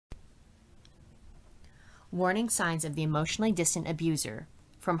Warning Signs of the Emotionally Distant Abuser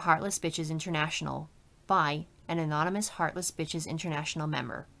from Heartless Bitches International by an anonymous Heartless Bitches International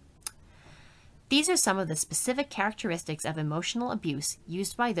member. These are some of the specific characteristics of emotional abuse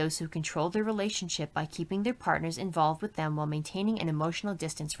used by those who control their relationship by keeping their partners involved with them while maintaining an emotional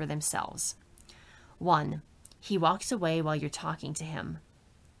distance for themselves. 1. He walks away while you're talking to him.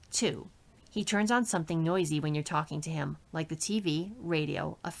 2. He turns on something noisy when you're talking to him, like the TV,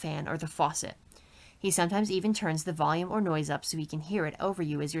 radio, a fan, or the faucet. He sometimes even turns the volume or noise up so he can hear it over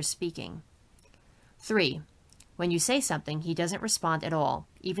you as you're speaking. 3. When you say something, he doesn't respond at all,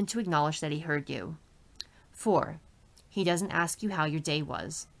 even to acknowledge that he heard you. 4. He doesn't ask you how your day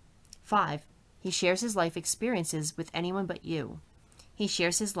was. 5. He shares his life experiences with anyone but you. He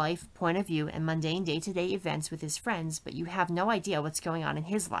shares his life, point of view, and mundane day-to-day events with his friends, but you have no idea what's going on in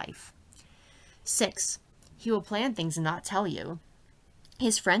his life. 6. He will plan things and not tell you.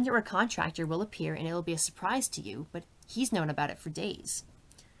 His friend or a contractor will appear and it will be a surprise to you, but he's known about it for days.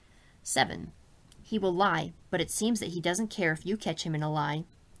 7. He will lie, but it seems that he doesn't care if you catch him in a lie.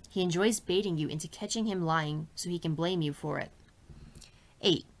 He enjoys baiting you into catching him lying so he can blame you for it.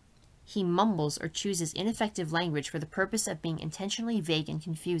 8. He mumbles or chooses ineffective language for the purpose of being intentionally vague and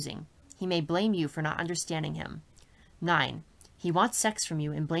confusing. He may blame you for not understanding him. 9. He wants sex from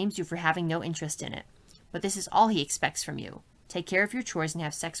you and blames you for having no interest in it. But this is all he expects from you. Take care of your chores and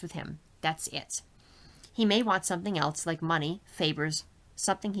have sex with him. That's it. He may want something else like money, favors,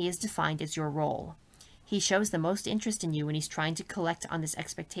 something he has defined as your role. He shows the most interest in you when he's trying to collect on this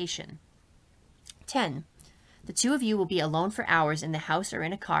expectation. 10. The two of you will be alone for hours in the house or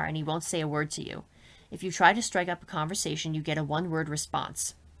in a car and he won't say a word to you. If you try to strike up a conversation, you get a one-word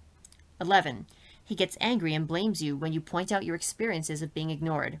response. 11. He gets angry and blames you when you point out your experiences of being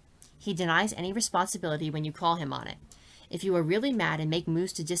ignored. He denies any responsibility when you call him on it. If you are really mad and make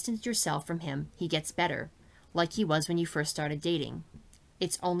moves to distance yourself from him, he gets better, like he was when you first started dating.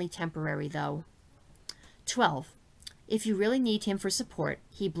 It's only temporary, though. 12. If you really need him for support,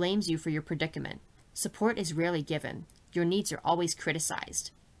 he blames you for your predicament. Support is rarely given. Your needs are always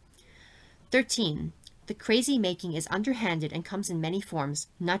criticized. 13. The crazy making is underhanded and comes in many forms,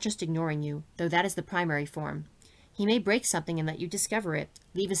 not just ignoring you, though that is the primary form. He may break something and let you discover it,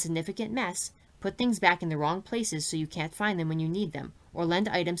 leave a significant mess, put things back in the wrong places so you can't find them when you need them, or lend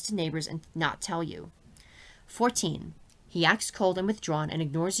items to neighbors and not tell you. 14. He acts cold and withdrawn and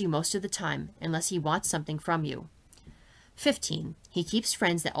ignores you most of the time, unless he wants something from you. 15. He keeps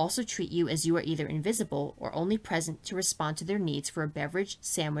friends that also treat you as you are either invisible or only present to respond to their needs for a beverage,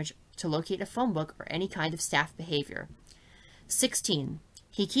 sandwich, to locate a phone book, or any kind of staff behavior. 16.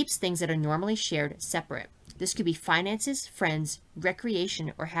 He keeps things that are normally shared separate. This could be finances, friends,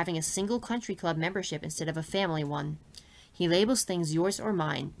 recreation, or having a single country club membership instead of a family one. He labels things yours or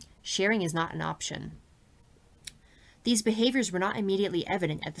mine. Sharing is not an option. These behaviors were not immediately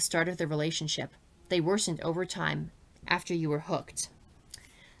evident at the start of the relationship. They worsened over time, after you were hooked.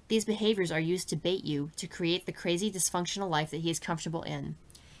 These behaviors are used to bait you, to create the crazy dysfunctional life that he is comfortable in.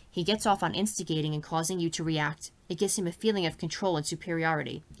 He gets off on instigating and causing you to react. It gives him a feeling of control and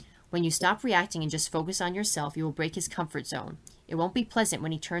superiority. When you stop reacting and just focus on yourself, you will break his comfort zone. It won't be pleasant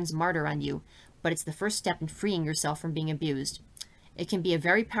when he turns martyr on you, but it's the first step in freeing yourself from being abused. It can be a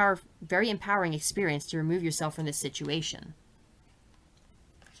very empowering experience to remove yourself from this situation.